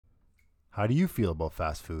How do you feel about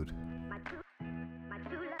fast food?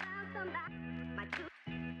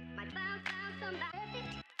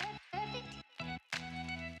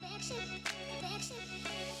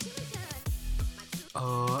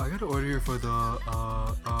 I got an order here for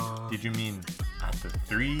the Did you mean at the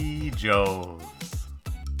Three Joes?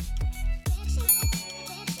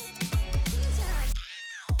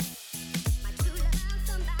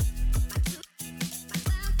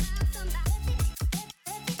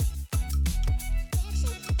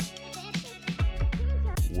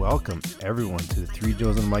 Welcome everyone to the Three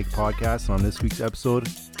Joes and Mike podcast. On this week's episode,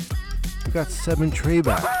 we got 7 Trey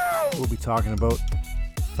back. We'll be talking about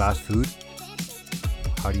fast food.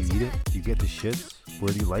 How do you eat it? Do you get the shits?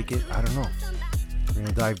 Where do you like it? I don't know. We're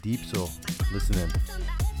gonna dive deep, so listen in.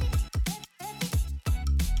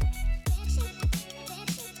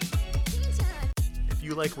 If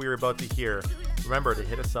you like what you're about to hear, remember to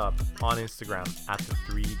hit us up on Instagram at the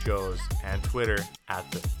Three Joes and Twitter at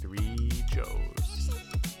the Three Joes.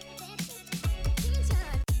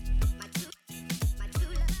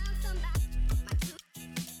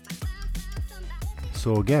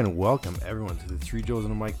 So again, welcome everyone to the Three Joes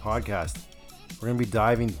and a Mike podcast. We're gonna be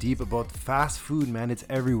diving deep about fast food, man. It's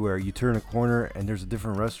everywhere. You turn a corner and there's a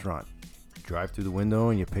different restaurant. You drive through the window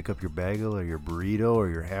and you pick up your bagel or your burrito or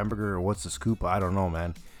your hamburger or what's the scoop? I don't know,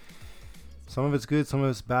 man. Some of it's good, some of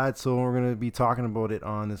it's bad. So we're gonna be talking about it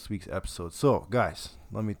on this week's episode. So guys,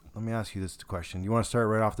 let me ask you this question. You want to start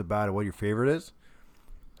right off the bat at what your favorite is?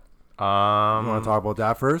 You want to talk about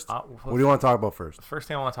that first? What do you want to talk about first? The first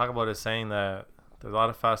thing I want to talk about is saying that there's a lot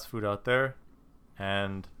of fast food out there,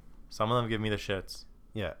 and some of them give me the shits.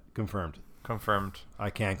 Yeah, confirmed. Confirmed. I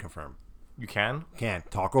can confirm. You can? Can't.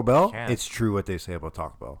 Taco Bell? Can't. It's true what they say about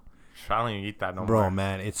Taco Bell. I don't even eat that no more. Bro,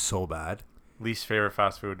 man, it's so bad. Least favorite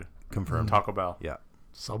fast food. Confirmed. Taco Bell. Yeah.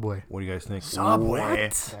 Subway. What do you guys think? Subway.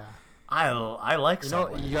 What? Yeah. I like You know,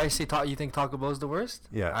 Subway. you guys say you think Taco Bell is the worst?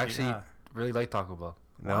 Yeah. I actually Yeah. really like Taco Bell.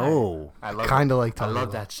 No. I love Kinda it. like Taco I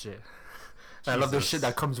love Bell. that shit. I love the Jesus. shit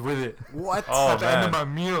that comes with it. What? Oh, At the end of man.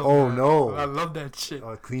 my meal. Oh, man. no. I love that shit.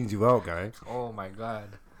 Oh, it cleans you out, guy. Oh my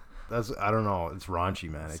god. That's, I don't know. It's raunchy,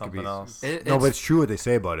 man. It Something could be. else. No, but it's true what they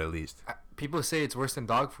say about it, at least. People say it's worse than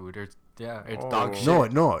dog food. Or it's Oh. dog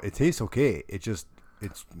shit. No, it tastes okay. It just,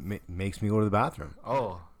 makes me go to the bathroom.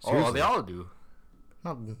 Oh, Seriously. they all do.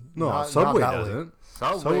 No, Subway that way. doesn't.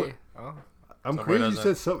 Subway. Oh. I'm Subway crazy you doesn't.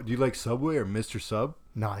 said Sub. Do you like Subway or Mr. Sub?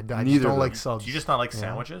 No, I Neither just of don't them. like subs. Do you just not like Yeah.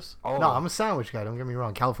 sandwiches? Oh. No, I'm a sandwich guy. Don't get me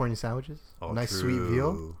wrong. California sandwiches. Oh, nice true. sweet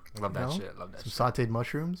veal. Love that No? shit. Love that Some shit. sauteed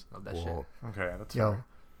mushrooms. Love that Whoa. Okay, that's Yo, fair.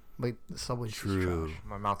 like the Subway's just True. trash.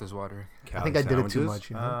 My mouth is watering. I think I did it too Sandwiches? much.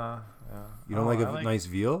 You know. Yeah. You don't Oh, like I a nice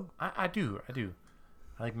veal? I do.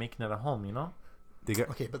 I like making it at home, you know? They got.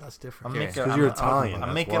 Okay, but that's different. I'm Okay. making- 'Cause you're I'm- Italian, I'm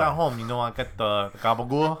that's making it why. at home, you know? I got the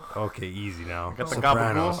gabagool. Okay, easy now. Got the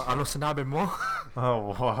Sopranos. gabagool. Ano sinabi mo?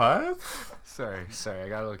 Oh, what? Sorry. I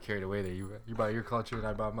got a little carried away there. You brought your culture and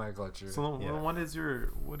I brought my culture. So, Yeah. what is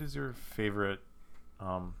your favorite?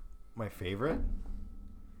 My favorite?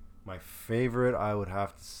 My favorite, I would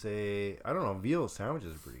have to say, I don't know, veal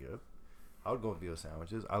sandwiches are pretty good. I would go with veal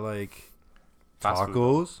sandwiches. I like Fast food.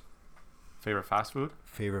 tacos. Favorite fast food?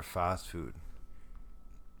 Favorite fast food.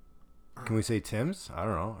 Can we say Tim's? I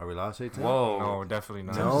don't know. Are we allowed to say Tim's? Whoa. No, definitely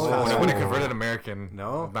not. No. When it converted American.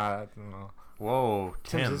 No? No. Whoa,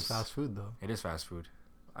 Tim's Tim's. is fast food though. It is fast food.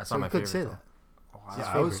 That's So not you my could favorite. say though. that. Yeah, his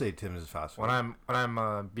I would favorite. say Tim's is fast food. When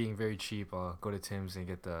I'm being very cheap, I'll go to Tim's and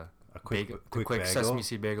get the A quick, bagel, quick, quick bagel. sesame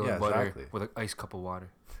seed bagel Yeah, and butter exactly. with an iced cup of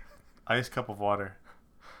water. Ice cup of water.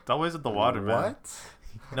 It's always at the water, man. What?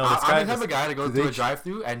 No, this I'm guy. the type of guy to go do through they a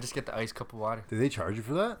drive-through and just get the iced cup of water. Did they charge you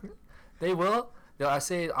for that? They will. I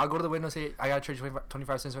say I'll go to the window, say I gotta charge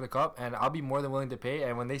 25 cents for the cup, and I'll be more than willing to pay.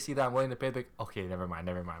 And when they see that I'm willing to pay, they're like, okay, never mind,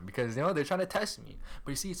 because they're trying to test me.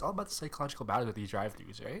 But you see, it's all about the psychological battle with these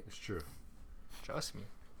drive-throughs, right? It's true. Trust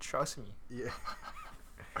me. Yeah.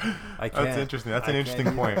 I can't. That's interesting. That's an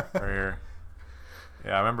interesting point right here.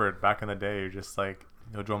 Yeah, I remember back in the day, you're just like,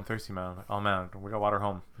 yo, Joe, I'm thirsty, man. I'm like, oh, man, we got water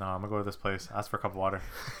home. No, I'm going to go to this place. Ask for a cup of water.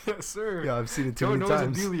 Yes, sir. Yeah, I've seen it too Joe many knows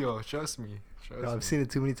times. Emilio. Trust me. Yeah, I've seen it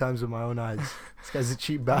too many times with my own eyes. This guy's a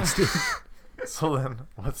cheap bastard. So then,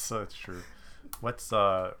 it's true. What's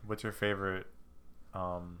your favorite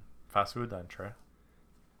fast food then, Trey?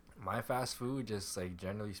 My fast food, just like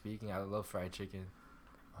generally speaking, I love fried chicken.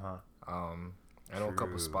 Uh-huh. I know a couple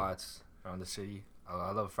True. spots around the city.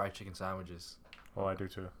 I love fried chicken sandwiches. Oh, I do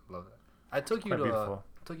too. Love that. I took you Quite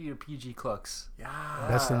to beautiful. PG Clucks. Yeah.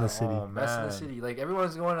 Best in the city. Oh, Best in the man. city. Like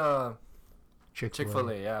everyone's going to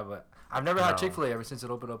Chick-fil-A, yeah, but I've never had No. Chick-fil-A ever since it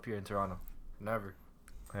opened up here in Toronto. Never.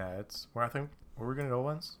 Yeah, it's where I think Were we gonna go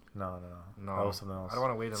once? No. No, That was something else. I don't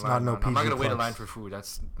want to wait in It's line. not no man. I'm not PG gonna wait in Clubs. line for food.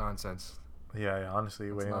 That's nonsense. Yeah. Honestly,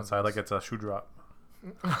 That's waiting outside like nonsense. it's a shoe drop.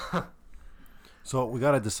 So we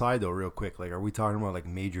gotta decide though, real quick. Like, are we talking about like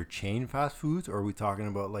major chain fast foods, or are we talking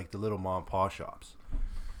about like the little mom and pop shops?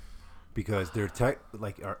 Because they're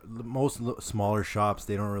smaller shops,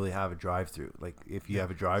 they don't really have a drive-through. Like, if you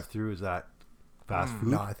have a drive-through, is that fast food?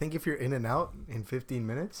 No, I think if you're in and out in 15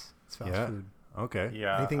 minutes, it's fast Yeah. food. Okay.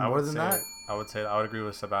 Yeah. Anything I more would than say- that? I would agree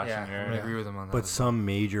with Sebastian I'm here. gonna Yeah. agree with him on that. But as well. some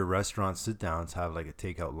major restaurant sit-downs have like a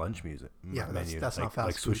takeout lunch Yeah, menu. that's like, not fast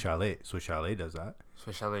like Swiss food. Chalet. Swiss Chalet does that.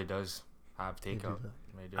 Swiss Chalet does have They do takeout. that.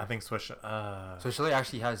 They do. I think Swiss. Swiss Chalet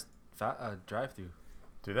actually has drive-through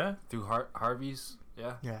Do they? through Harvey's.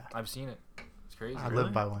 Yeah, Yeah. I've seen it. It's crazy. I Really?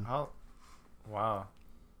 live by one. How? Wow.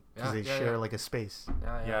 Because they share like a space.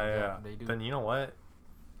 Yeah. They do. Then you know what?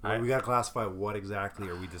 Well, we gotta classify what exactly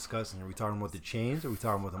are we discussing. Are we talking about the chains, or are we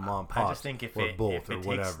talking about the mom and pops? I just think if or it both if or it takes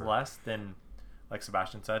whatever. less than, like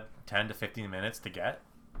Sebastian said, 10 to 15 minutes to get,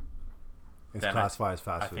 It's then classified as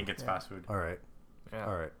fast I food. think it's Yeah. fast food. All right. Yeah.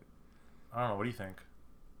 All right. I don't know. What do you think?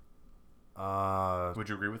 Would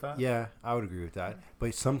you agree with that? Yeah, I would agree with that.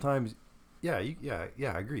 But sometimes, I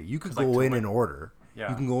agree. You could 'Cause, like, go to in win- and order. Yeah.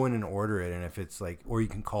 You can go in and order it, and if it's like, or you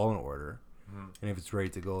can call an order, Mhm. and if it's ready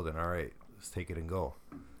to go, then all right, let's take it and go.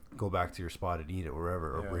 Go back to your spot and eat it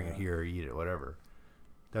wherever, or Yeah, bring it yeah. here or eat it, whatever.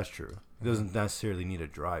 That's true. It doesn't necessarily need a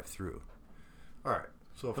drive-through. All right.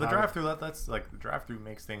 So if But the having- drive-through, that's like the drive-through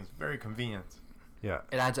makes things very convenient. yeah,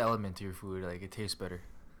 It adds element to your food. Like it tastes better.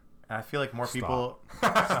 And I feel like more Stop. people.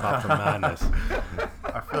 stop the madness.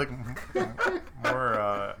 I feel like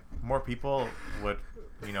more people would,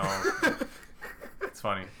 you know, it's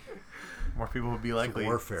funny. More people would be It's likely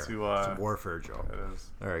warfare. to. It's warfare, Joe. It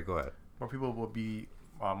is. All right, go ahead. More people will be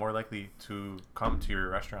more likely to come to your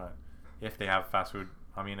restaurant if they have fast food.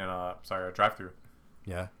 I mean, a drive-through,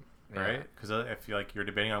 Yeah. Yeah. right? Because if you're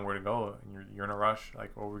debating on where to go and you're in a rush,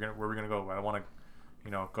 like, where are we gonna go? I don't want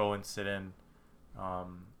to, go and sit in.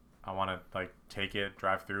 I want to like take it,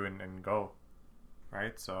 drive through, and go,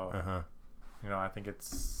 right? So, Uh huh. I think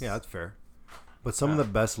it's Yeah, that's fair. But some of Yeah. the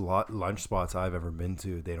best lunch spots I've ever been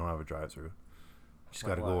to, they don't have a drive-through. Just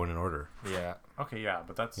Like got to go what? in and order. Yeah. okay. Yeah,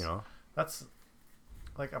 but that's You know. that's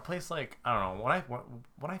like a place like I don't know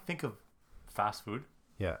when I think of fast food,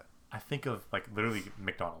 Yeah. I think of like literally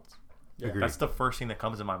McDonald's. Agreed. That's the first thing that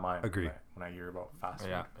comes in my mind. Agreed. When I hear about fast food.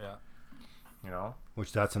 Yeah. Yeah. You know.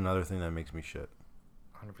 Which that's another thing that makes me shit.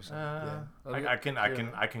 100%.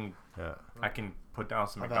 I can Yeah. put down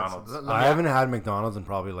some I've had some. McDonald's. Let I me- haven't had McDonald's in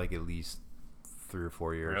probably like at least 3 or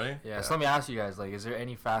 4 years. Really? Yeah. So let me ask you guys, like, is there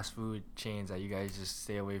any fast food chains that you guys just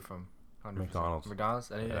stay away from? 100%? McDonald's.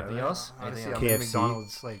 McDonald's. Anything Yeah. else? Honestly, Anything I'm else? at KFC?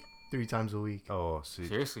 McDonald's like 3 times a week. Oh, see.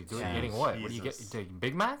 Seriously, dude, Yeah. getting what? What do you get? You Jesus. take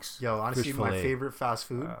Big Macs? Yo, honestly, my fillet. favorite fast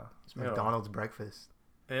food is Ew. McDonald's breakfast.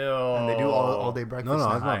 Ew. And they do all day breakfast. No, now.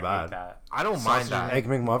 that's not I hate bad. that. I don't mind Sausage that. Egg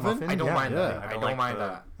McMuffin? Muffin? I don't Yeah. mind Yeah. that. I don't like mind the-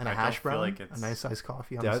 that. And a I hash don't feel brown, like a it's- nice iced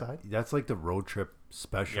coffee on the side. That's like the road trip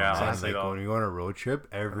special. Yeah, man. honestly, Like though. when you go on a road trip,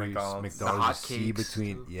 every McDonald's. The McDonald's hot you see cakes,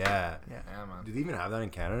 between. too. Yeah. Yeah, man. Do they even have that in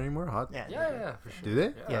Canada anymore? Hot? Yeah, Yeah, for sure. Do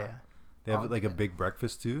they? yeah. They have Oh, like a yeah. big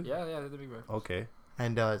breakfast too? Yeah, they're the big breakfast. Okay.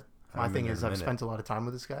 And my haven't thing been is, there in a I've minute. spent a lot of time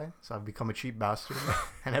with this guy, so I've become a cheap bastard.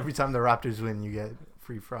 And every time the Raptors win, you get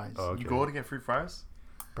free fries. Oh, okay. You go to get free fries?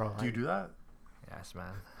 Bro, Do you do that? Yes,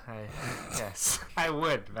 man. Yes, I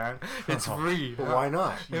would, man. It's free. But why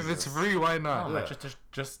not? If it's free, why not? No, man,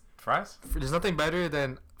 just fries. There's nothing better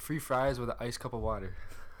than free fries with an iced cup of water.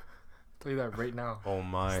 Tell you that right now. Oh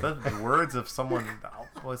my. It's the words of someone.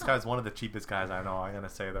 Well, this guy's one of the cheapest guys I know. I'm gonna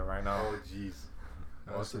say that right now. jeez.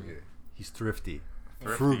 That's okay. He's thrifty.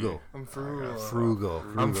 Thrifty. Frugal. I'm frugal. Frugal.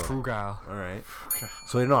 I'm frugal. All right.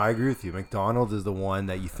 So no, I agree with you. McDonald's is the one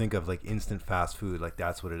that you think of like instant fast food. Like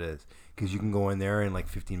that's what it is. Because you can go in there in like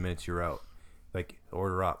 15 minutes, you're out. Like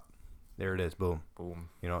order up. There it is. Boom. Boom.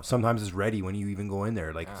 You know, sometimes it's ready when you even go in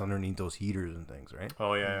there. Like it's Yeah. underneath those heaters and things, right?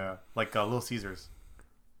 Oh yeah. Like Little Caesars.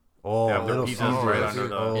 Oh, Yeah, Little pizzas Caesars. right under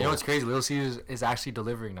the- Oh. You know what's crazy? Little Caesars is actually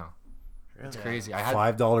delivering now. It's Really? crazy. I had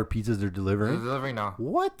 $5 pizzas they're they're delivering. delivering now.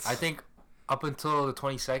 What? I think up until the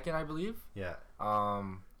 22nd, I believe. Yeah.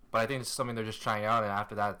 But I think it's something they're just trying out, and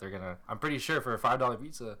after that, they're gonna. I'm pretty sure for a $5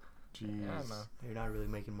 pizza. Jeez. Yeah, man. You're not really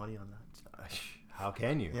making money on that. How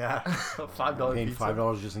can you? Yeah, $5 Paying pizza.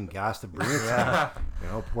 $5 just in gas to bring it. Yeah. You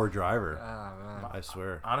know, poor driver. Ah, man. I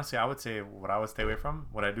swear. Honestly, I would say what I would stay away from.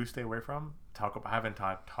 What I do stay away from. I haven't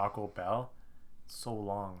had Taco Bell so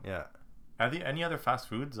long. Yeah. Any other fast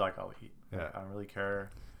foods like I'll eat. Yeah. I don't really care.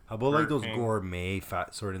 How about like Burger those King. gourmet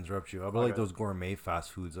sorry to interrupt you. How about like Okay. those gourmet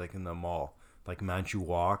fast foods like in the mall? like Manchu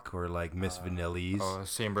Wok or like Miss Vanilli's Oh,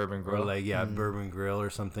 same Bourbon or Grill. like Bourbon Grill or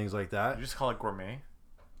some things like that. You just call it gourmet.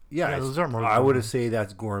 Yeah, Yeah, those are more I would gourmet. say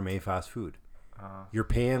that's gourmet fast food. Uh, You're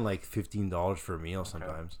paying like $15 for a meal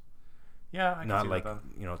sometimes. yeah, I can Not see like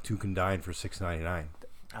that. two can dine for $6.99.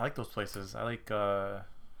 I like those places. I like.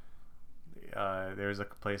 There's a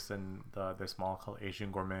place in this mall called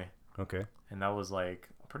Asian Gourmet, Okay. and that was like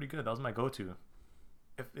pretty good. That was my go-to.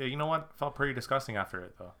 If you know what, felt pretty disgusting after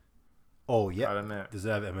it though. Oh I'd yeah. admit. Does it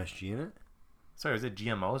have MSG in it? Sorry, is it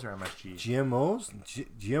GMOs or MSG?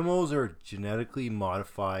 GMOs are genetically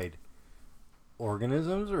modified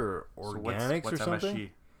organisms or So organics what's or something. MSG?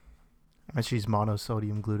 MSG's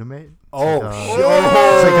monosodium glutamate. Oh,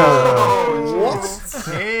 It's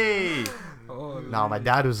like Hey, Oh, no, my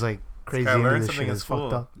dad was like crazy guy into learned this something shit. in It's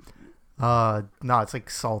fucked school. up. No, it's like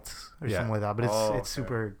salt or Yeah. something like that. But it's Oh, it's okay.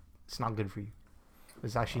 super. It's not good for you.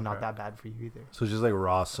 It's actually not Okay. that bad for you either. So just like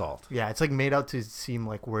raw salt. Yeah, it's like made out to seem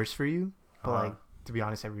like worse for you, but Uh-huh. like to be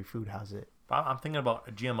honest, every food has it. I'm thinking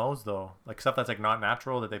about GMOs though, like stuff that's like not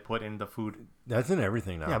natural that they put in the food. That's in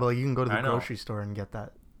everything now. Yeah, but like you can go to the I know. grocery store and get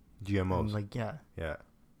that. GMOs. And like yeah, yeah.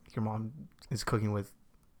 your mom is cooking with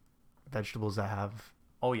vegetables that have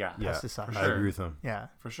Oh yeah, Yeah. pesticides. for I sure. agree with them. Yeah,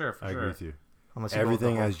 for sure, for I sure. agree with you. unless you go with the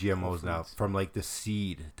Everything whole- has GMOs whole now, foods. from like the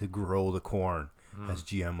seed to grow the corn has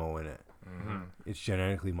GMO in it. Mhm. It's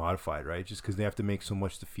genetically modified, right? Just because they have to make so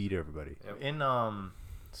much to feed everybody. In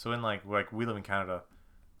so in like we live in Canada,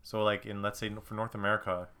 so like in, let's say, for North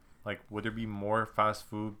America, like would there be more fast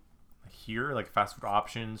food here, like fast food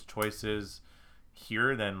options, choices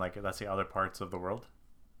here than like, let's say, other parts of the world?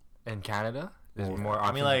 in Canada, there's Well, more I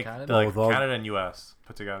options mean, like in Canada. Well, like with all- Canada and US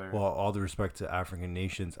put together. Well, all the respect to African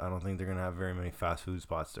nations, I don't think they're gonna have very many fast food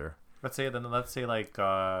spots there. let's say like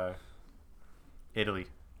Italy,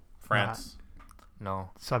 France.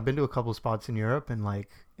 No. So I've been to a couple spots in Europe and like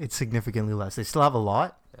it's significantly less. They still have a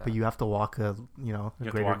lot, Yeah. but you have to walk a You have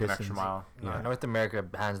to greater walk an distance. extra mile. No, Yeah. North America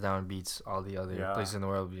hands down beats all the other Yeah. places in the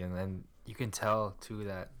world, and then you can tell too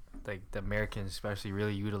that like the Americans especially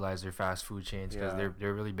really utilize their fast food chains because Yeah.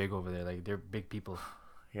 they're really big over there. Like they're big people.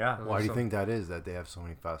 Yeah. Well, Why do you so- think that is? That they have so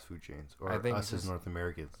many fast food chains, or I think us as just- North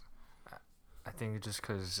Americans? I think just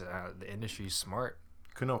because the industry's smart.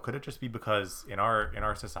 Could it just be because in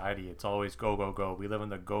our society it's always go go go? We live in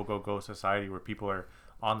the go go go society where people are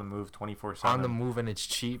on the move 24/7. On the move and it's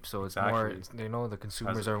cheap, so it's Exactly. more. They know the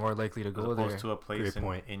consumers As- are more likely to as go opposed there. to a place Great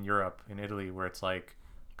point. in Europe, in Italy, where it's like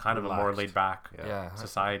kind of a more Relaxed. laid back Yeah.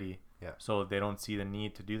 society. Yeah. So they don't see the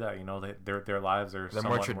need to do that. You know, their lives are They're somewhat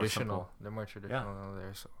more more traditional. simple, They're more traditional over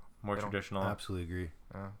there. So more they don't- traditional. Absolutely agree.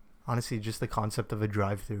 Honestly, just the concept of a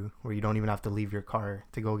drive-through where you don't even have to leave your car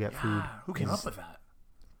to go get food. Who came is up with that?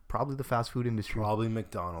 Probably the fast food industry. Probably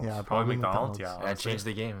McDonald's. Yeah, Probably McDonald's. Yeah, that honestly. changed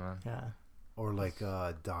the game, man. Yeah. Or like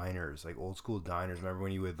diners, like old school diners. Remember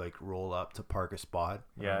when you would like roll up to park a spot?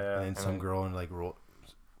 Yeah, yeah. And then some then- girl in like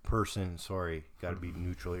gotta be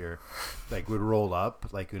neutral here, like would roll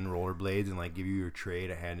up like in rollerblades and like give you your tray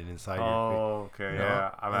to hand it inside your. Oh, okay, You know?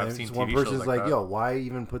 yeah. And I've then seen just TV one shows person's like, like, that. "Yo, why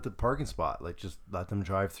even put the parking spot? Like, just let them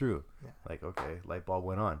drive through." Yeah. Like, okay, light bulb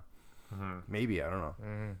went on. hmm Maybe, I don't know.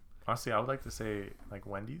 Mm-hmm. Honestly, I would like to say like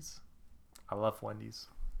Wendy's. I love Wendy's.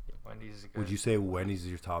 Wendy's is good. Would you say Wendy's is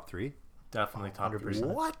your top three? Definitely top 3.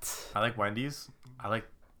 What? I like Wendy's. I like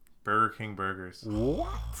Burger King burgers. What?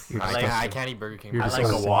 You're I, like- can't, I can't eat Burger King. You're I burgers. like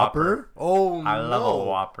disgusting. a Whopper. Oh, I love no. a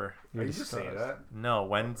Whopper. Are you just saying that? No,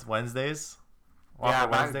 Wednesdays. Yeah,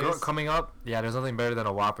 Whopper man, coming up. Yeah, there's nothing better than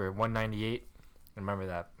a Whopper. $1.98. Remember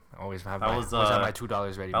that. I always have That my, was, always have my $2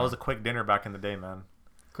 ready. That man. was a quick dinner back in the day, man.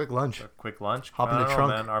 Quick lunch. A quick lunch. Hop in I the don't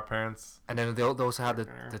trunk. know, man. Our parents. And then they also have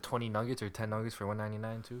the 20 nuggets or 10 nuggets for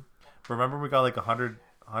 $1.99 too. Remember we got like 100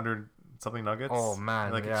 something nuggets. Oh,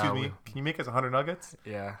 man, Like, yeah, excuse me, we- can you make us 100 nuggets?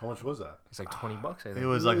 Yeah, How much was that? it's like $20. I think. It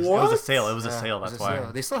was like it was a What? sale. It was a Yeah, sale. it was That's a why.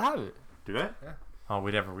 sale. They still have it. Do they? Yeah. Oh,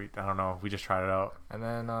 we I don't know. We just tried it out. And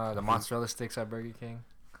then the mozzarella sticks at Burger King.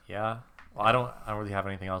 Yeah. Well, I don't really have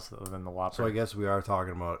anything else other than the Whopper. So I guess we are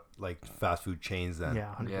talking about like fast food chains then.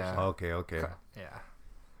 Yeah, 100%. Yeah. Okay. Yeah.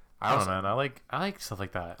 I don't know, man. I like stuff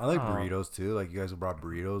like that. I like don't know. burritos too. Like you guys have brought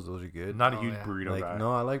burritos; those are good. Not a Oh, huge yeah. burrito like guy.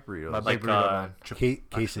 no, I like burritos. My like big burrito, man.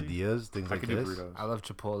 Quesadillas, things I like could do this. burritos. I love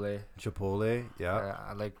Chipotle. Chipotle, yeah.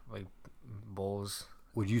 I like bowls.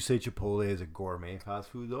 Would you say Chipotle is a gourmet fast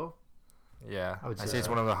food though? Yeah, I would I say say it's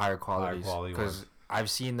so. one of the higher qualities quality because ones.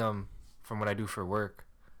 I've seen them from what I do for work.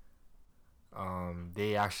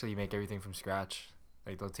 They actually make everything from scratch.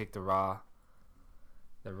 Like they'll take the raw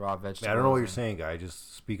vegetables. I don't know what you're and- saying, guy.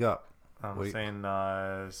 Just speak up. I'm Wait. saying,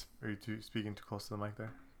 are you speaking too close to the mic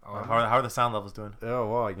there? How are the sound levels doing? Oh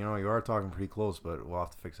well, you know you are talking pretty close, but we'll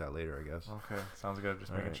have to fix that later, I guess. Okay, sounds good.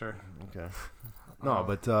 Just making Alright. sure. Okay. No,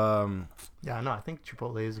 but Yeah, no, I think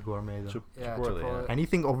Chipotle is gourmet though. Yeah, Chipotle, Chipotle.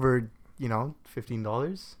 Anything over,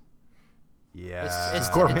 $15? yeah, It's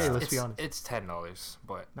gourmet, let's be honest. It's $10,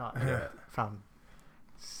 but No, Yeah. fam.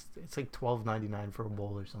 It's like $12.99 for a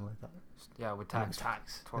bowl or something like that. yeah, with And then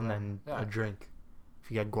tax. and then Yeah. a drink.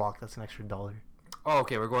 If you get guac, that's an extra $1. Oh,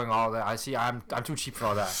 okay, we're going all that. I see. I'm too cheap for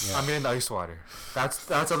all that. Yeah. I'm getting the ice water. That's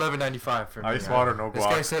 $11.95 for me. Ice water, no This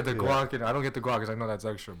guy guac. said the Yeah. guac, and I don't get the guac because I know that's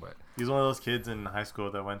extra. But He's one of those kids in high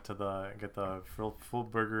school that went to get the full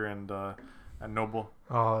burger and at Noble.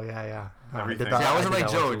 Oh yeah. No, I Everything. did that- yeah, I I wasn't did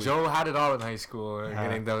like that Joe. once a week. Joe had it all in high school.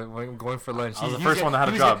 Yeah. Going for lunch. I was the He first get- one that had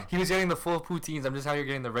he a was job. He was getting the full poutines. I'm just out here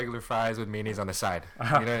getting the regular fries with mayonnaise on the side. You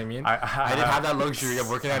know what I mean? I didn't have that luxury of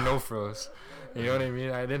working at No Frills. You know what I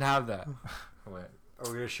mean? I didn't have that. What? are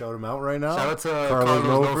we gonna shout him out right now? Shout out to Carlos Carlos No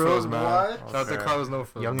No Frills, Frills, man. what? Shout out to Okay. Carlos No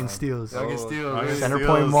Frills. Young man. and Steels. Young and Oh, Steels. Young and Center Steels.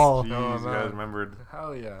 Point Mall. Jeez, Oh, you man. guys remembered.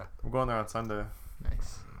 Hell yeah. I'm going there on Sunday.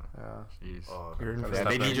 Nice. Yeah. Jeez. Oh, You're in Gotta for Yeah, step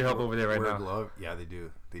they in. need your help over there right wear a now. glove. Yeah, they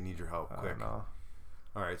do. They need your help I quick. don't know.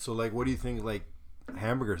 All right, so like, what do you think? Like,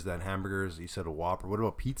 hamburgers then? Hamburgers. You said a Whopper. What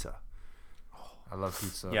about pizza? I love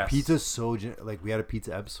pizza. Yes. Pizza's so like we had a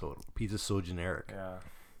pizza episode. Pizza's so generic. Yeah.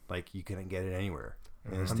 Like you can get it anywhere.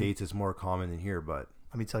 In the Mhm. States, it's more common than here, but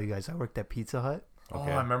Let me tell you guys, I worked at Pizza Hut.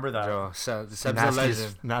 okay. Oh, I remember that. Joe, Seb's a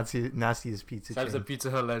legend. Nastiest pizza Seb's a chain. Pizza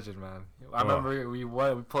Hut legend, man. I Oh. remember we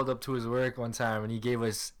pulled up to his work one time and he gave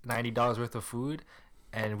us $90 worth of food,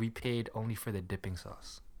 and we paid only for the dipping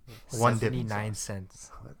sauce. One dipping 79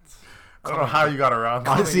 cents. I don't know how you got around.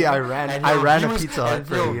 that. Honestly, I ran he a was- Pizza Hut and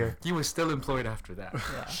for a year. He was still employed after that.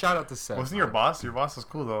 Shout out to Seb. Wasn't your boss? Your boss was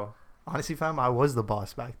cool though. Honestly, fam, I was the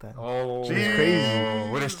boss back then. Oh, Jeez.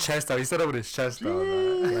 crazy. With his chest out. He said it with his chest out,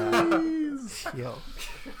 man. Yo,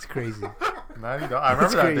 it's crazy. $90. I remember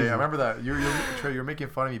That's that crazy. day. I remember that. You're making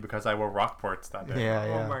fun of me because I wore Rockports that day. Yeah,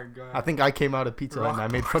 yeah. Oh my god. I think I came out of Pizza Hut and I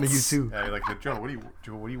made fun of you too. Yeah, you're like, Joe, what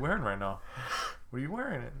are you wearing right now? What are you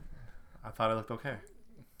wearing? I thought I looked okay.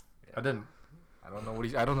 I didn't. I don't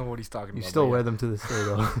know what he's talking You about. still but wear yeah. them to this day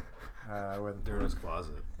though. I wouldn't. They're in his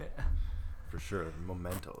closet. For sure.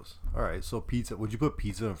 Mementos. All right, so pizza. Would you put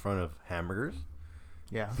pizza in front of hamburgers?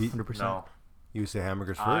 Yeah, Pe- 100%. No, You would say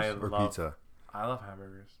hamburgers I first or love- pizza? I love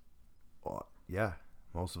hamburgers. Oh, yeah,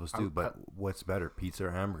 most of us do. I'm- But what's better, pizza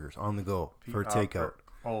or hamburgers on the go for Pe- takeout?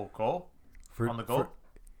 Go For on the go.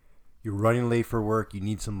 you're running late for work. You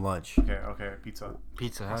need some lunch. Okay, pizza.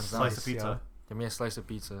 Pizza, hands down. Slice of Slice, pizza. yeah. Give me a slice of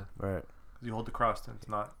pizza. Right. You hold the crust and it's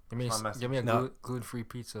not. Give me It's not messy. give me a No. gluten-free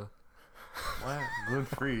pizza. What? Gluten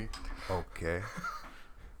free. Okay.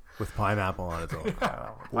 With pineapple on it though.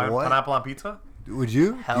 What? Pineapple on pizza? Would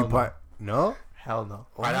you? Hell you no. No. Hell no.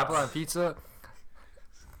 Pineapple on pizza.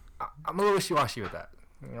 I'm a little wishy-washy with that.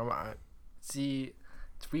 You know, see,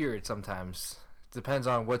 it's weird sometimes. Depends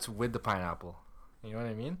on what's with the pineapple. You know what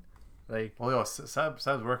I mean? Like, Well, yo, Seb's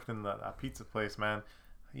worked in that pizza place, man.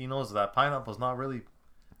 He knows that pineapple's not really.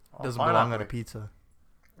 all Doesn't belong on pineapple. a pizza.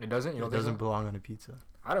 it doesn't. You It know, doesn't belong on a pizza.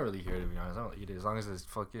 I don't really hear it, to be honest. I don't eat it as long as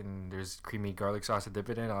there's creamy garlic sauce to dip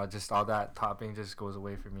it in. All that topping just goes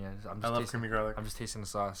away from me. I'm I just love tasting, creamy garlic. I'm just tasting the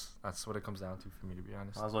sauce. That's what it comes down to for me, to be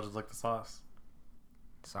honest. Might as well just lick the sauce.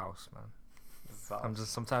 Sauce, man. Sauce. I'm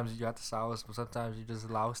just sometimes you got the sauce, but sometimes you just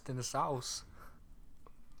lost in the sauce.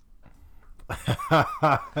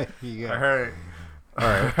 You got- All right. All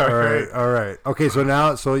right, all right, all right. Okay, so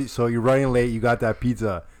now, so you're running late. You got that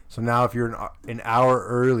pizza. So now, if you're an hour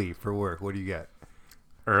early for work, what do you get?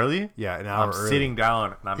 Early? Yeah, an hour I'm early. sitting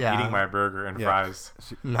down and I'm Yeah. eating my burger and Yeah. fries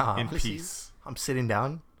Nah. in honestly, peace. I'm sitting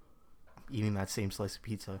down, eating that same slice of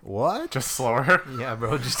pizza. What? Just slower. Yeah,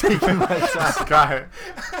 bro, just taking my time. Guy,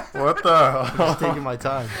 what the? Just taking my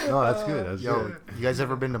time. No, that's good. That's Yo, good. you guys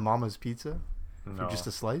ever been to Mama's Pizza No. for just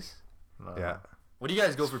a slice? No. Yeah, What do you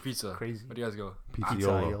guys go for pizza? Crazy. What do you guys go?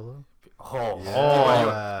 pizzaiolo. Aiolo. Oh,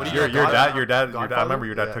 Yeah. what do Your you your God- dad. I Godfather? remember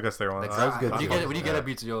your dad Yeah. took us there once. Like, that was good What do you too. get? What do you get Yeah. at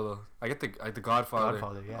Pizzaiolo? I get the Godfather.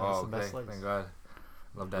 Godfather, yeah, Oh, that's the best okay. slice. Thank God.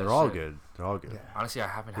 Love that. They're all shit. good. They're all good. Yeah. Honestly, I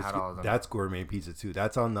haven't It's had good. all of them. That's gourmet pizza too.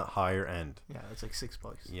 That's on the higher end. Yeah, it's like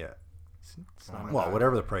 $6. Yeah. It's Oh not my Well, God.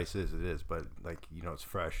 whatever the price is, it is. But like it's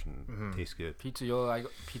fresh and Mhm. tastes good. Pizzaiolo, I go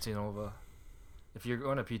Pizza Nova. If you're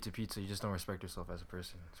going to pizza, you just don't respect yourself as a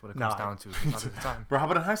person. That's what it comes Nah. down to. A lot of the time. Bro, how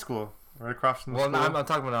about in high school? Right across from the Well, school. I'm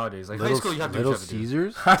talking about nowadays. Like high Little, school, you have to do Little what you have to do.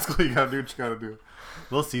 Caesars. High school, you gotta do what you gotta do.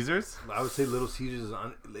 Little Caesars. I would say Little Caesars is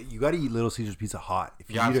on. You got to eat Little Caesars pizza hot. If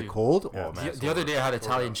you You have eat to. it cold, Yeah. oh man. The other day, I had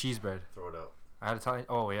Italian cheese bread. Throw it out. I had Italian.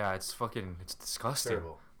 Oh yeah, it's disgusting.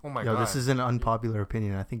 Terrible. Oh my Yo, god. this is an unpopular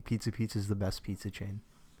opinion. I think Pizza is the best pizza chain.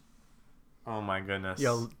 Oh my goodness.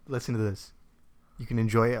 Yo, listen to this. You can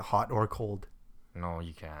enjoy it hot or cold. No,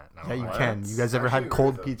 you can't. No, Yeah, you what? can. You guys ever Actually had agree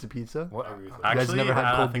cold with that. pizza? What? I agree with that. guys Actually, never had now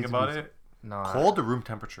that I cold think pizza about pizza? it. No. Cold or room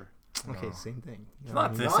temperature? Okay, No. same thing. You It's know what I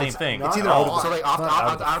not mean? the same thing. It's It's either not- out of So like It's not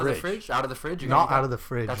out of the fridge. fridge, out of the fridge. Not out of the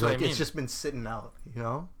fridge. That's what I Like mean. it's just been sitting out. You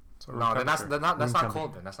know? So room No, then that's temperature. that's Room not temperature.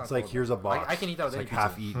 cold. Then that's not. It's like cold, here's a then. box. I can eat that with It's any like pizza.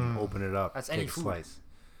 half eaten. Mm. Open it up. That's take any a food. slice.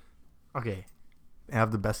 Okay. They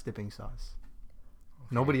have the best dipping sauce.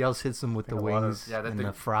 Nobody else hits them with the think a lot of- wings Yeah, and the-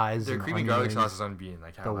 the fries Their and creamy onions, garlic sauce is unbeaten.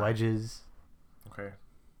 Like the wedges. Okay.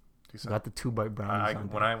 Decent. Got the 2-bite brownies on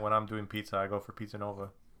there. When I'm doing pizza, I go for Pizza Nova.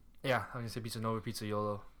 Yeah, I'm gonna say Pizza Nova, Pizza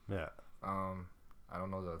Yolo. Yeah. I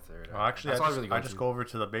don't know the third. Well, actually, That's I all just, really I go just to. go over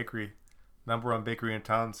to the bakery, number one bakery in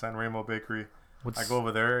town, San Remo Bakery. What's, I go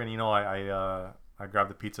over there, and I grab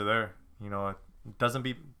the pizza there. It doesn't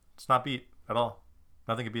beat. It's not beat at all.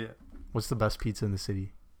 Nothing can beat it. what's the best pizza in the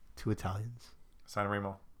city? 2 Italians. San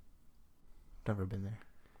Remo. Never been there.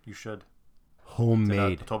 You should.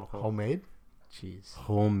 Homemade. Etobicoke. Homemade? Jeez.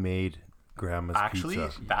 Homemade grandma's Actually,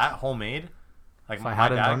 pizza. that homemade, like If I my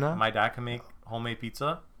hadn't dad, done that- my dad can make homemade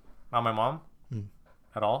pizza, not my mom, Hmm.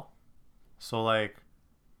 at all. So like,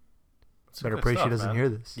 it's Better good pray she stuff, doesn't man. hear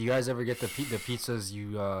this. Do you guys ever get the pizzas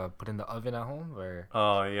you put in the oven at home? Where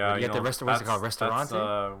Oh yeah, you get the what's it called, that's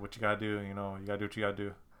restaurante? what you gotta do. You gotta do what you gotta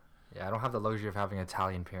do. yeah, I don't have the luxury of having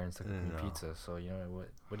Italian parents to cook me No. pizza. So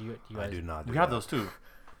what do you I guys? do not. We do have that. those too.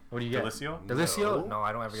 What do you get? Delicio. Delicio? No,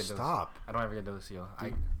 I don't ever get Delicio. Stop. I don't ever get Delicio.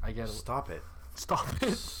 I get Stop it. stop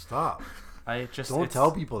it. Stop. I just Don't it's-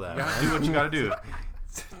 tell people that. You gotta man. do what you gotta do.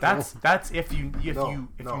 That's if you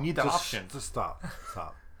No, need the just, option. Just stop.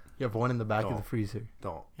 Stop. You have one in the back of Don't. the freezer.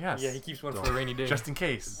 Don't. Yes. Yeah, he keeps one Don't. for a rainy day. Just in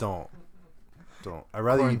case. Don't. I'd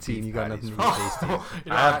rather eat Quarantine, beef you got patties nothing from to Tasty.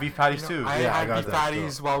 You I have beef patties too. I Yeah, I had got beef that,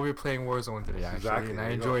 patties so. while we were playing Warzone today, actually, Exactly, and there I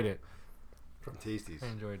you go. enjoyed it. From Tasties. I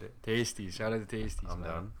enjoyed it. Tasty. Shout out to Tasties. I'm man.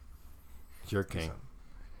 done. Jerk King.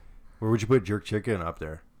 Where would you put jerk chicken up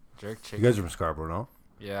there? Jerk You chicken. guys are from Scarborough, no?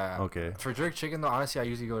 Yeah. Okay. For jerk chicken though, honestly, I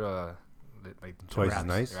usually go to like Twice as Raps,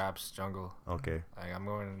 nice? Raps Jungle. Okay. Like I'm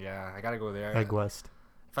going. Yeah, I gotta go there. Egg West.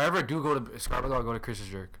 If I ever do go to Scarborough, I'll go to Chris's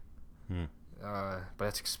Jerk. Hmm. But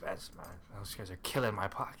it's expensive, man. Those guys are killing my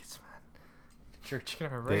pockets, man. Jerk chicken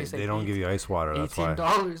at They, Rice. they don't give you ice water. That's why.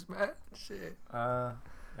 $18, man. Shit.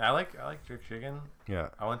 I like jerk chicken. Yeah.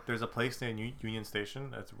 There's a place in Union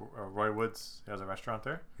Station. It's Roy Woods. He has a restaurant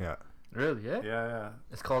there. Yeah. Really? Yeah. Yeah.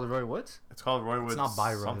 It's called Roy Woods. It's called Roy Woods. It's not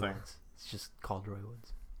by Roy something. Woods. It's just called Roy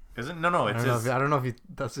Woods. Isn't? No. I It's don't know his. if, I don't know if you,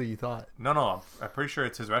 that's what you thought. No. I'm pretty sure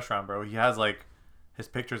it's his restaurant, bro. He has like his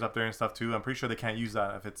pictures up there and stuff too. I'm pretty sure they can't use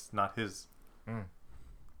that if it's not his. Mm.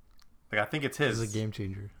 Like I think it's This his. is a game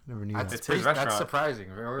changer. Never knew That's, that. It's his that's restaurant.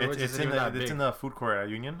 surprising. Roy Woods It's isn't in even the that big. it's in the food court at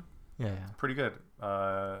Union. Yeah. Pretty good.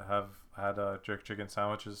 Have had jerk chicken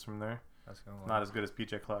sandwiches from there. That's gonna Not as good as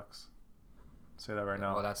PJ Cluck's. Say that right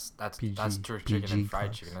now. Well, that's PG jerk chicken PG and fried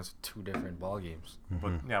Clucks. chicken. That's two different ball games.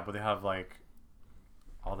 But Mhm. yeah, but they have like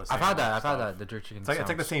all the same. I've had that. I've had stuff. that. The jerk chicken. It's like the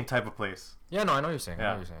sandwich. same type of place. Yeah, no, I know what you're saying. I know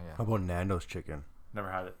Yeah. what you're saying. Yeah. How about Nando's chicken?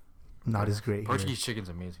 Never had it. Not as great here. Portuguese chicken's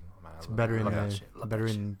amazing. Man, I It's love- better I in love that the, shit. Love better that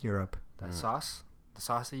shit. in Europe. That Mm. sauce, the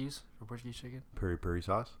sauce they use for Portuguese chicken. Peri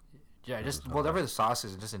sauce Yeah, just Those are whatever nice. the sauce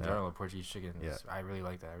is, just in Yeah. general with Portuguese chicken. Yeah. I really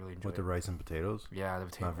like that. I really enjoy with the it. rice and potatoes. Yeah, the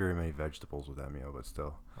potato. Not very many vegetables with that meal, but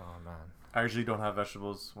still. Oh man, I usually don't have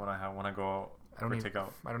vegetables when I go out I don't for need.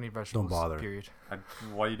 takeout. I don't need vegetables. bother. Period.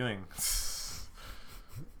 What are you doing?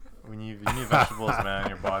 you need vegetables, man. In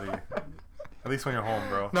your body. At least when you're home,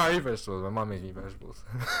 bro. No, I eat vegetables. My mom makes me vegetables.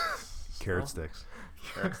 Carrot sticks.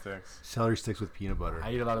 Carrot sticks. Celery sticks with peanut butter.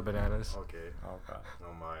 I eat a lot of bananas. Okay. Oh god.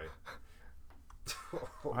 Oh my.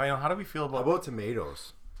 How do we feel How about? about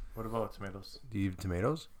tomatoes? What about tomatoes? Do you eat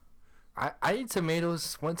tomatoes? I eat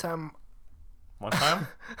tomatoes one time. One time?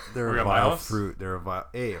 They're Were you a at my vile house? fruit. They're a vile.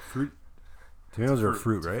 Hey, a fruit. Tomatoes are a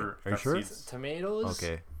fruit, It's a right? fruit. Are you Got sure? seeds. Tomatoes.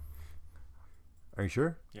 Okay. Are you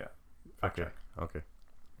sure? Fact Okay. check. Okay.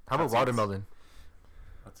 How about Got seeds. watermelon?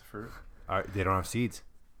 That's a fruit. They don't have seeds.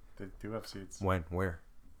 They do have seeds. When? Where?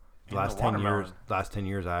 In Last the 10 years. watermelon. Last 10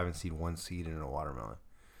 years, I haven't seen one seed in a watermelon.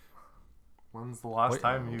 When's the last Wait,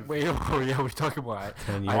 time you? Wait, oh yeah, we're talking about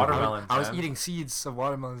 10 I- years. Watermelons, I was man. eating seeds of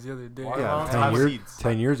watermelons the other day. Yeah, Watermelons 10 have years. seeds.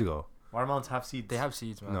 10 years ago. Watermelons have seeds. They have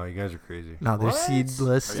seeds, man. No, you guys are crazy. No, they're What?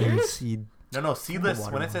 seedless Are you and serious? seed. No, seedless. When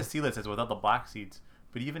it watermelon. says seedless, it's without the black seeds.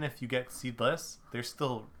 But even if you get seedless, they're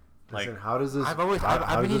still like. Listen, how does this? I've always, how I've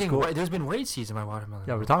does been this eating. go? There's been white seeds in my watermelon.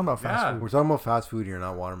 Yeah, we're talking about fast Yeah. food. We're talking about fast food here,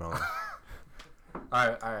 not watermelon. All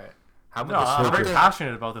right. How No, about I'm the, very how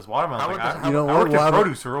passionate about this watermelon. how Like, about the- I, You know I what? worked in Well,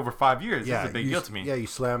 produce for over 5 years. Yeah, This is a big you deal to me. Yeah, you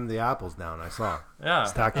slammed the apples down. I saw. Yeah.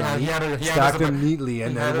 Stacked them, Yeah, he neat- had a- he stacked had a- them neatly,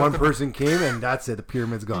 and he then had one a- person came, and that's it. The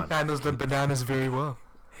pyramid's gone. he handles the bananas very well.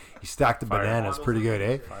 He stacked the Fire. bananas pretty good,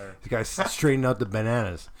 eh? Fire. This guy straightened out the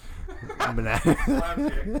bananas.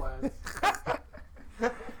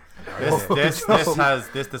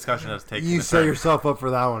 This discussion has taken. You a set turn. yourself up for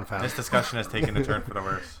that one, fam. This discussion has taken a turn for the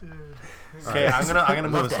worse. Okay, I'm gonna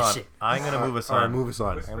move us that on. shit. I'm gonna move us All right, on. move us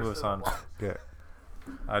on. I'm gonna move us on. Okay.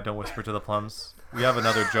 Don't whisper to the plums. We have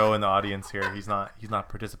another Joe in the audience here. He's not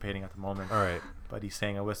participating at the moment, All right. but he's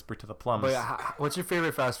saying a whisper to the plums. But what's your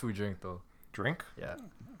favorite fast food drink though? Drink? Yeah.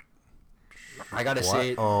 I gotta What?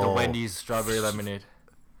 say the Oh. Wendy's strawberry lemonade.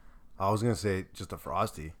 I was gonna say just a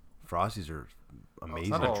frosty. Frosties are amazing.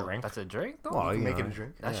 not a drink. That's a drink though. Well, You you make it know, a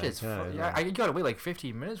drink. that yeah, shit's yeah, yeah. You gotta wait like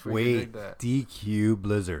 15 minutes for you to Wait, drink that. DQ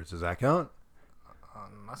Blizzards. Does that count?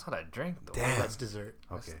 That's not a drink though. Damn. That's dessert.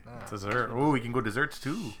 Okay. Dessert. Oh, we can go desserts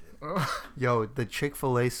too. Yo, the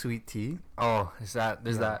Chick-fil-A sweet tea, Oh, is that?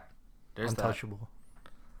 There's Yeah. that. There's that. untouchable.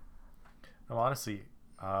 No, honestly,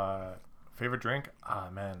 favorite drink? Ah,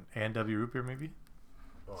 man, A&W root beer maybe.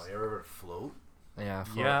 Oh, you ever float? Yeah.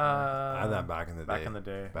 float, Yeah. I had that back in the day. Back in the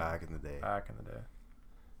day. Back in the day. Back in the day.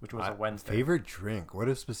 Which was a Wednesday. Favorite drink? What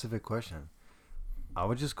a specific question. I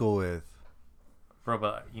would just go with. Bro,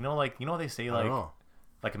 but you know they say I don't know.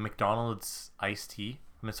 like a McDonald's iced tea.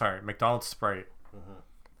 McDonald's Sprite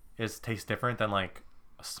tastes different than like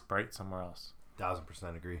a Sprite somewhere else.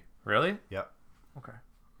 1000% agree. Really? Yep. Okay.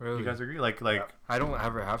 Really? You guys agree? Like I don't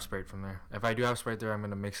ever have Sprite from there. If I do have Sprite there, I'm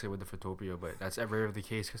gonna mix it with the Fruitopia, but that's ever the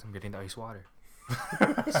case because I'm getting the ice water.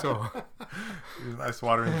 So He's an ice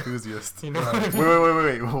water enthusiast. you know what I mean?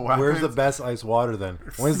 Wait. What Where's the happens? best ice water then?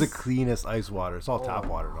 When's the cleanest ice water? It's all tap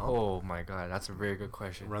water, no? Oh my god, that's a very good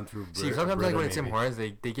question. Run through. See, sometimes like when it's Tim Hortons,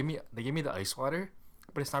 they give me the ice water,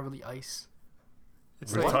 but it's not really ice.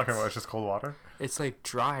 It's What are you like talking about? It's just cold water? it's like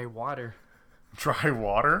dry water. Dry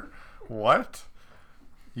water? What?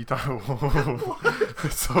 You talk?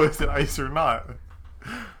 So is it ice or not?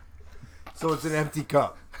 So it's an empty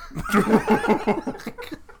cup.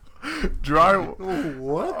 Dry.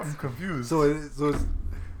 What? I'm confused. So it's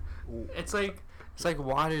It's like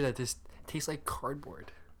water that just tastes like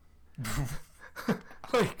cardboard.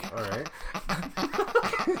 Like all right.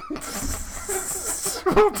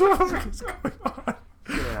 What the fuck is going on?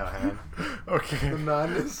 Yeah, man. Okay. The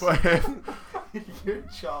madness. But You're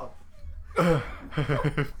chopped.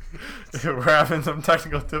 we're having some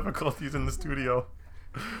technical difficulties in the studio.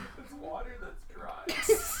 It's water that's dry.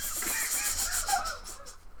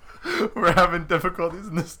 We're having difficulties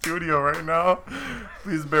in the studio right now.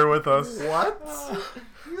 Please bear with us. What?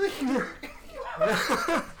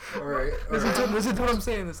 all right. listen to what I'm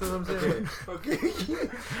saying. Listen to what I'm saying. Okay.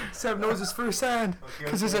 Sam knows his firsthand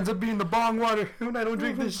because this ends up being the bong water when I don't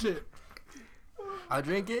drink this shit. I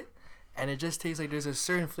drink it, and it just tastes like there's a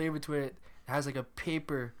certain flavor to it. It has like a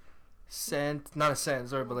paper scent, not a scent,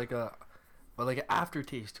 sorry, but like an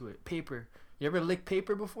aftertaste to it. Paper. You ever lick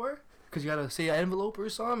paper before? Cause you gotta say an envelope or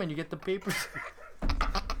something, and you get the paper.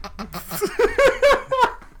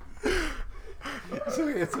 It's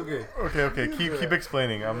okay. It's okay. Okay. Keep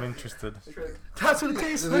explaining. I'm interested. That's what it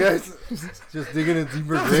tastes This like. guy's just digging a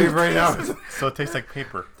deeper grave right now. So it tastes like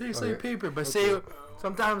paper. Tastes Okay. like paper, but say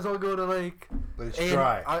sometimes I'll go to like. But it's and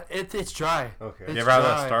dry. It's dry. Okay. It's You ever had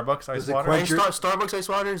dry. that Starbucks ice Does it water? quench- Starbucks ice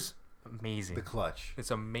water's amazing. The clutch.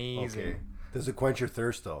 It's amazing. Okay. Does it quench your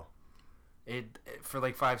thirst though? It for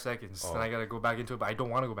like 5 seconds. Oh. Then I gotta go back into it, but I don't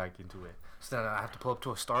want to go back into it. So then I have to pull up to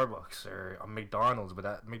a Starbucks or a McDonald's. But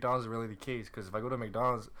that McDonald's is really the case because if I go to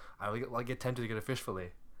McDonald's, I get tempted to get a fish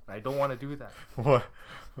fillet. And I don't want to do that. What?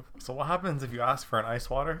 So what happens if you ask for an ice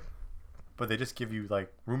water, but they just give you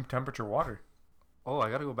like room temperature water? Oh, I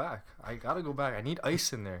gotta go back. I need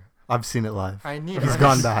ice in there. I've seen it live. I need. He's ice.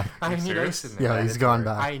 gone back. I You need serious? ice in there. Yeah, he's gone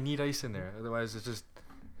back. I need ice in there. Otherwise, it's just.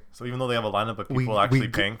 So even though they have a lineup of We- people we actually g-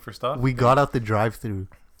 paying for stuff, We got out the drive-through,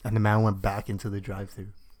 and the man went back into the drive-through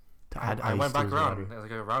to add I ice went to back his around water.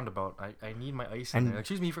 like a roundabout. I need my ice in And- there.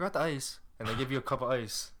 Excuse me, you forgot the ice, and they give you a cup of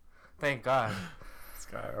ice. Thank God. this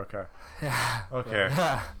guy. Okay. Yeah. Okay.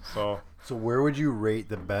 Yeah. So So where would you rate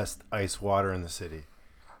the best ice water in the city?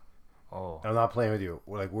 Oh. I'm not playing with you.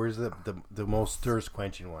 Like, where's the most thirst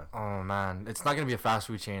quenching one? Oh man, it's not gonna be a fast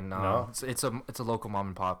food chain. No? It's a local mom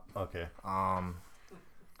and pop. Okay.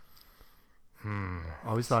 I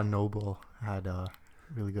always thought Noble had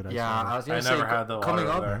really good ice Yeah, I water. was gonna I say never had the coming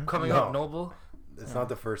water up, there. coming No. up, Noble. It's not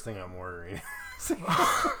the first thing I'm ordering.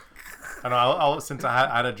 I know. Since I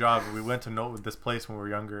had a job, we went to know this place when we were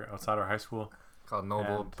younger, outside our high school, called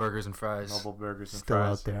Noble And Burgers and Fries. Noble Burgers and Still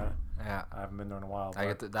Fries. out there. Yeah. Yeah, I haven't been there in a while. I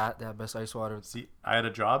but- get that best ice water. See, I had a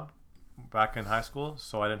job back in high school,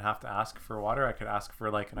 so I didn't have to ask for water. I could ask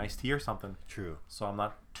for like an iced tea or something. True. So I'm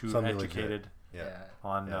not too Something legit. educated Yeah.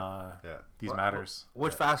 on Yeah. these What- matters.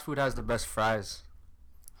 What fast food has the best fries?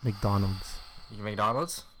 McDonald's.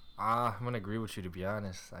 McDonald's? I'm gonna agree with you, to be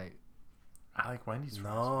honest. I like Wendy's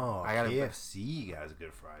fries. No, I gotta- KFC has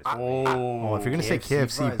good fries. Oh, if you're gonna say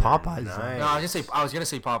KFC, fries are Popeyes. nice. then. No, I was gonna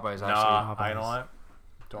say Popeyes actually. Nah, I Popeyes. know what.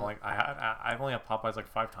 Don't like. I've only had Popeyes like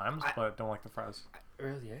 5 times, but don't like the fries.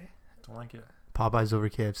 Really? Eh? Don't like it. Popeyes over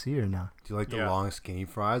KFC or not? Do you like the Yeah. long skinny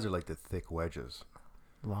fries or like the thick wedges?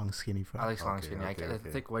 Long skinny I fries. like long Okay, skinny. okay, The okay.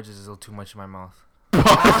 thick wedges is a little too much in my mouth.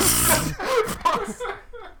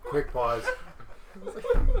 Quick pause.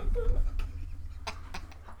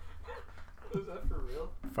 Was that for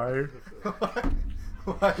real? Fire.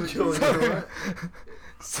 Why did you like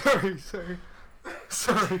Sorry.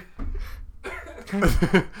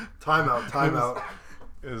 Timeout.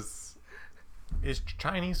 Is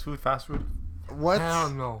Chinese food fast food? What? Hell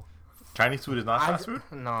no. Chinese food is not fast food.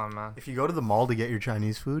 No, man. If you go to the mall to get your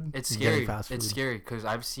Chinese food, It's you're getting scary. fast food. It's scary because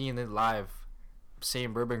I've seen it live.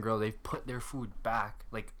 Same Bourbon Grill, they've put their food back.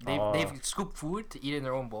 Like they've scooped food to eat in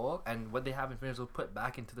their own bowl, and what they haven't finished, they'll put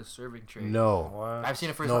back into the serving tray. No. What? I've seen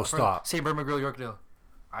it first. No, from stop. Same Bourbon Grill, Yorkdale.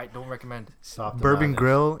 I don't recommend. Stop the Bourbon madness.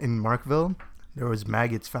 Grill in Markville, there was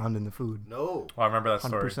maggots found in the food. No. Oh, I remember that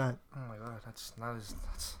story. 100%. Oh my god, that's not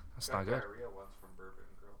Got not good. diarrhea once from Bourbon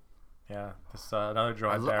Grill. Yeah, this another Joe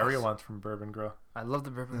I had lo- diarrhea once from Bourbon Grill. I love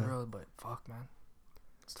the Bourbon Yeah. Grill, but fuck, man,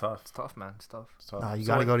 It's tough. it's tough, man. It's tough. It's tough. Nah, you So,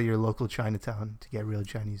 gotta like, go to your local Chinatown to get real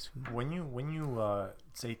Chinese food. When you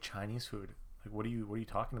say Chinese food, like what are you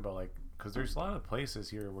talking about? Like, because there's a lot of places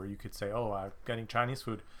here where you could say, oh, I'm getting Chinese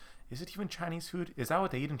food. Is it even Chinese food? Is that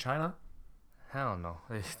what they eat in China? Hell no,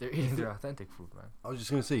 they're eating their authentic food, man. I was just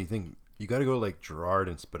gonna say, you think you gotta go to like Gerard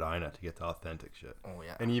and Spadina to get the authentic shit, Oh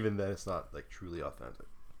yeah. and even then, it's not like truly authentic.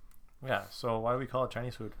 Yeah. So why do we call it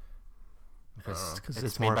Chinese food? Because It's 'cause it's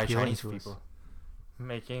it's made more by appealing Chinese to us. people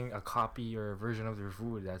making a copy or a version of their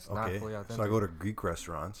food that's not Okay. fully authentic. So I go to Greek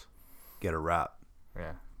restaurants, get a wrap.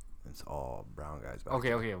 Yeah. It's all brown guys back.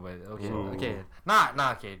 Okay, okay. Ooh.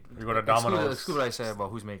 Nah, okay. You go to Exclude- Domino's. Exclude what I said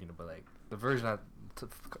about who's making it, but like the version of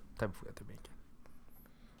type of food that they're making.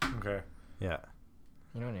 Okay, Yeah.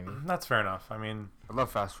 You know what I mean? that's fair enough. I mean, I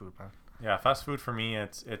love fast food, man. yeah, fast food for me,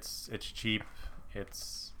 it's cheap,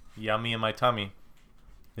 it's yummy in my tummy.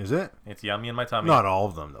 Is it? It's yummy in my tummy. Not all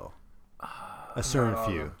of them though. A certain Not all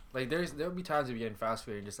of few. them. Like there'll be times you're getting fast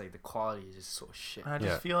food and just like the quality is just so shit. I just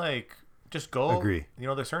Yeah. feel like just go. Agree. You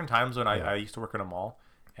know, there's certain times when Yeah. I used to work in a mall,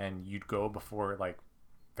 and you'd go before like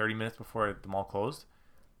 30 minutes before the mall closed.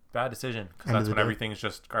 Bad decision because End of that's the when day. everything's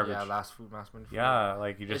just garbage. Yeah, mass money food. Yeah,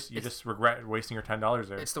 like you It's- just regret wasting your $10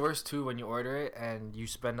 there. It's the worst too when you order it and you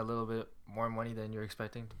spend a little bit more money than you're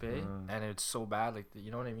expecting to pay, Mm. and it's so bad. Like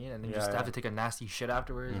you know what I mean? And then you Yeah, just yeah. have to take a nasty shit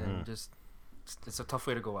afterwards, Mhm. and just it's a tough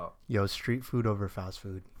way to go out. Yo, street food over fast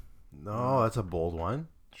food. No, that's a bold one.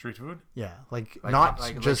 Street food. Yeah, like Like, not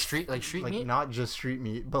like just street like meat. not just street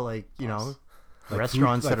meat, but like you know, Like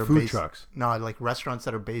restaurants food, that like are food based. trucks. No, like restaurants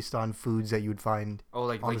that are based on foods that you would find. Oh,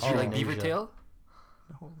 like on like the street like in beaver Asia. tail.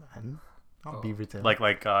 Oh man, not Oh. beaver tail. Like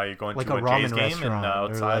you're going Like to a a ramen Jays game and restaurant, or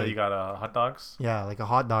outside like- you got hot dogs. yeah, like a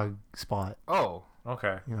hot dog spot. Oh,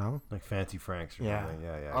 Okay. You know, Like Fancy Franks or Yeah. something.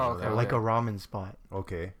 Yeah. Oh, I know okay, that. or like a ramen spot.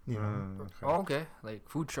 Okay. You know, Mm, okay. oh, okay. Like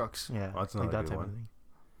food trucks. yeah, That's like not a that good type one. of thing.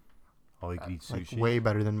 All you can eat Like sushi. way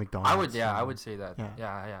better than McDonald's. I would, yeah, you I know? would say that. Yeah.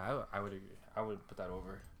 Yeah, I would agree. I would put that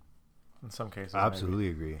over. In some cases. I absolutely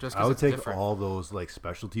agree. Just I 'cause would it's take different. all those like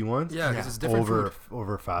specialty ones Yeah, because Yeah. it's different over food.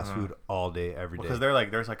 over fast Uh-huh. food all day, every day. Because they're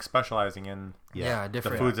like there's specializing in Yeah, the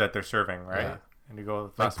different. foods that they're serving, right? Yeah. And you go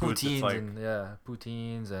with Like fast foods, it's poutines like and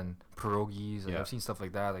poutines and pierogies. And Yeah. I've seen stuff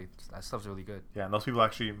like that. Like that stuff's really good. yeah, and those people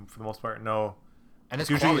actually for the most part know. And it's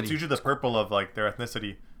Usually quality. it's usually the purple of like their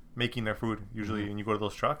ethnicity making their food. Usually when you go to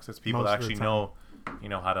those trucks, it's people Most that of the actually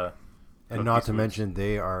know how to. and cook not these to foods. mention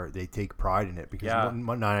they take pride in it because Yeah.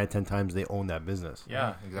 9 out of 10 times they own that business.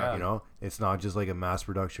 Yeah, exactly. You know, it's not just like a mass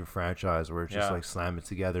production franchise where it's just Yeah. like slam it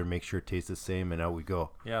together, make sure it tastes the same, and out we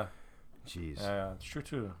go. Yeah, Jeez, yeah, it's true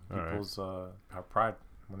too. All right. People's have pride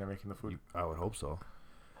when they're making the food. I would hope so.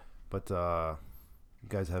 But you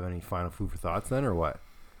guys have any final food for thoughts then, or what?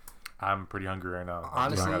 I'm pretty hungry right now.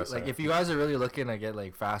 Honestly, I gotta like say. if you guys are really looking to get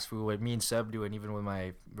like fast food, what me and Seb do, and even with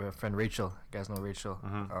my friend Rachel, you guys know Rachel.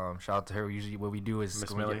 Mhm. Shout out to her. Usually, what we do is Miss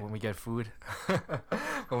when we, Millie. get, when we get food,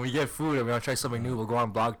 when we get food and we want to try something new, we'll go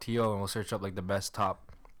on Blog.to and we'll search up like the best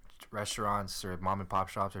top restaurants or mom and pop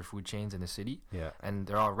shops or food chains in the city, Yeah, and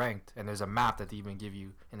they're all ranked. And there's a map that they even give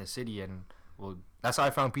you in the city, and well, that's how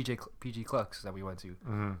I found PG Clucks that we went to.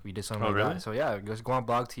 Mm-hmm. We did something Oh, like really? that. So yeah, just go on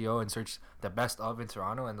BlogTO and search the best of in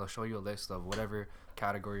Toronto, and they'll show you a list of whatever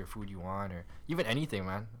category of food you want, or even anything,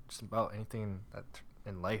 man. Just about anything that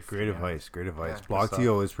in life. Great yeah. advice. Great advice. Yeah.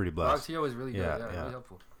 BlogTO is pretty blessed. BlogTO is really good. Yeah, Yeah, yeah. really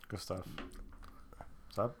helpful. Good stuff.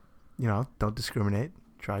 What's up? You know, don't discriminate.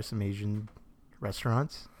 Try some Asian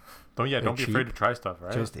restaurants. Don't They're be afraid to try stuff,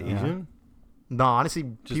 right? Just Yeah. Asian? No, honestly,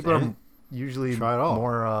 Just people any- are usually Try it all.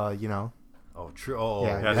 more, you know, Oh, true. Oh,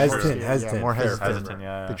 Yeah, yeah, hesitant. true. Hesitant. Yeah, more Fair, hesitant. fair. hesitant,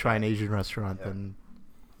 yeah. to try an Asian restaurant Yeah. than,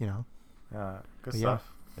 you know. Yeah, good Yeah.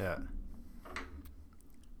 stuff. Yeah.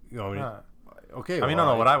 You know, Yeah. okay. I mean, well,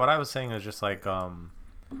 no. What I was saying is just like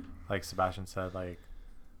Sebastian said, like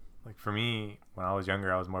for me, when I was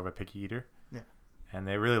younger, I was more of a picky eater. Yeah. And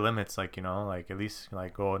it really limits, like, you know, like at least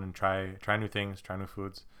like go out and try new things, try new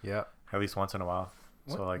foods, Yeah. at least once in a while.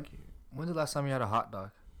 What- So like When's the last time you had a hot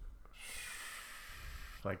dog?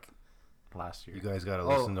 last year. You guys got to Oh.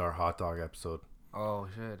 listen to our hot dog episode. Oh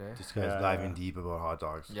shit, eh? This guy's Yeah, diving yeah. deep about hot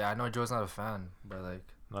dogs. Yeah, I know Joe's not a fan, but like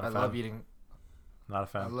Not a I fan. love eating. Not a I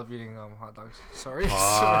fan. love eating hot dogs. Sorry.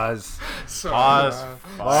 Pause. Sorry. Pause.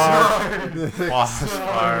 Pause. Pause.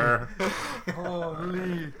 Fire.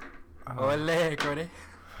 Holy. Ole, Cody.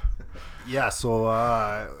 Yeah,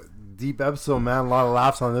 so deep episode, man. A lot of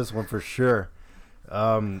laughs on this one for sure.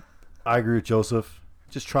 I agree with Joseph.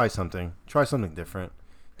 Just try something. Try something different.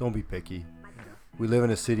 Don't be picky. We live in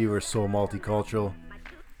a city where it's so multicultural.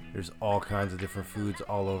 There's all kinds of different foods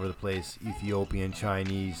all over the place. Ethiopian,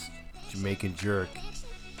 Chinese, Jamaican jerk.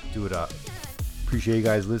 Do it up. Appreciate you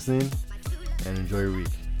guys listening and enjoy your week.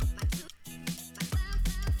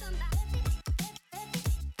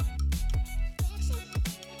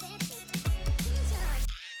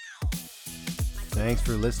 Thanks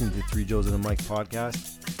for listening to Three Joes and a Mike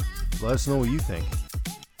podcast. Let us know what you think.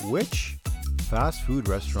 Which fast food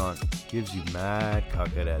restaurant gives you mad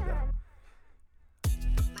cacareta?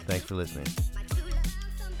 Thanks for listening.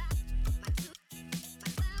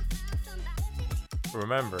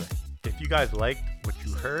 Remember, if you guys liked what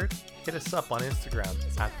you heard, hit us up on Instagram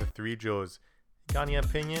at the Three Joes. Got any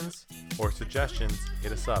opinions or suggestions?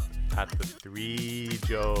 Hit us up at the Three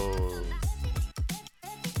Joes.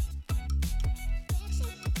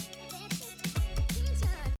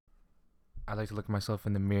 I like to look at myself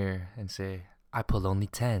in the mirror and say, I pull only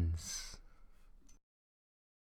 10s.